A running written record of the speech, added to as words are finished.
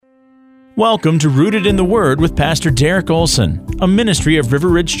Welcome to Rooted in the Word with Pastor Derek Olson, a ministry of River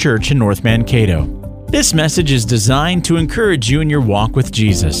Ridge Church in North Mankato. This message is designed to encourage you in your walk with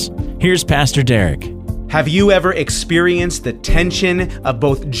Jesus. Here's Pastor Derek. Have you ever experienced the tension of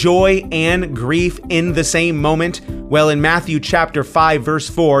both joy and grief in the same moment? Well, in Matthew chapter 5, verse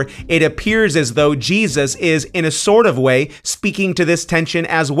 4, it appears as though Jesus is, in a sort of way, speaking to this tension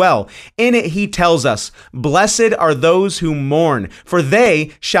as well. In it, he tells us, "Blessed are those who mourn, for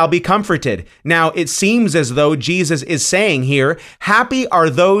they shall be comforted." Now, it seems as though Jesus is saying here, happy are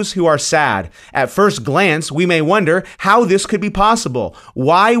those who are sad. At first glance, we may wonder how this could be possible.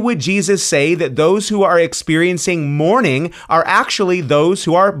 Why would Jesus say that those who are experiencing mourning are actually those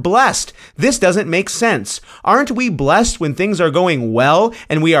who are blessed? This doesn't make sense. Aren't we blessed when things are going well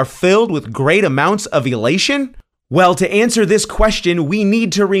and we are filled with great amounts of elation? Well, to answer this question, we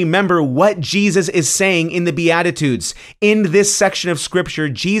need to remember what Jesus is saying in the Beatitudes. In this section of Scripture,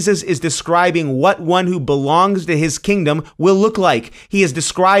 Jesus is describing what one who belongs to his kingdom will look like. He is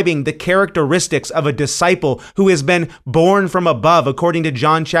describing the characteristics of a disciple who has been born from above, according to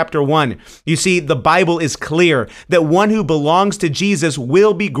John chapter 1. You see, the Bible is clear that one who belongs to Jesus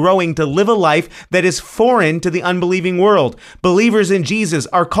will be growing to live a life that is foreign to the unbelieving world. Believers in Jesus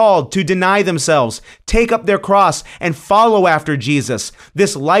are called to deny themselves, take up their cross, and follow after Jesus.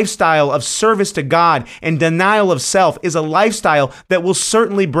 This lifestyle of service to God and denial of self is a lifestyle that will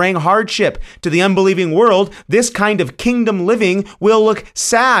certainly bring hardship. To the unbelieving world, this kind of kingdom living will look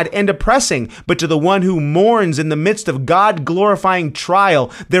sad and depressing, but to the one who mourns in the midst of God-glorifying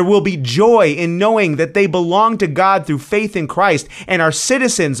trial, there will be joy in knowing that they belong to God through faith in Christ and are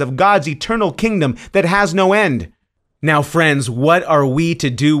citizens of God's eternal kingdom that has no end. Now, friends, what are we to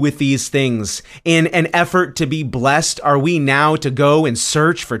do with these things? In an effort to be blessed, are we now to go and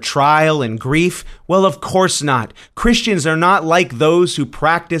search for trial and grief? Well, of course not. Christians are not like those who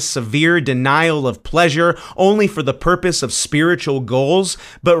practice severe denial of pleasure only for the purpose of spiritual goals,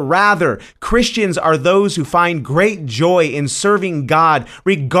 but rather, Christians are those who find great joy in serving God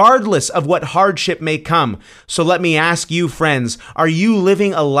regardless of what hardship may come. So let me ask you, friends, are you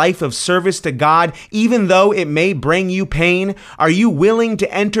living a life of service to God even though it may bring you pain? Are you willing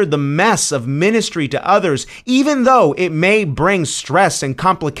to enter the mess of ministry to others, even though it may bring stress and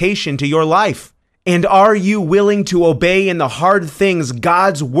complication to your life? And are you willing to obey in the hard things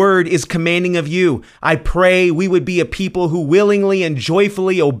God's word is commanding of you? I pray we would be a people who willingly and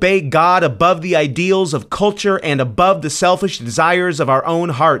joyfully obey God above the ideals of culture and above the selfish desires of our own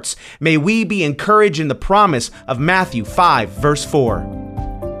hearts. May we be encouraged in the promise of Matthew 5, verse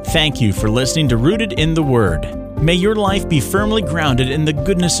 4. Thank you for listening to Rooted in the Word. May your life be firmly grounded in the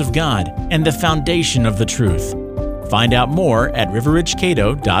goodness of God and the foundation of the truth. Find out more at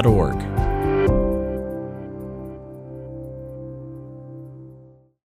riverridgecato.org.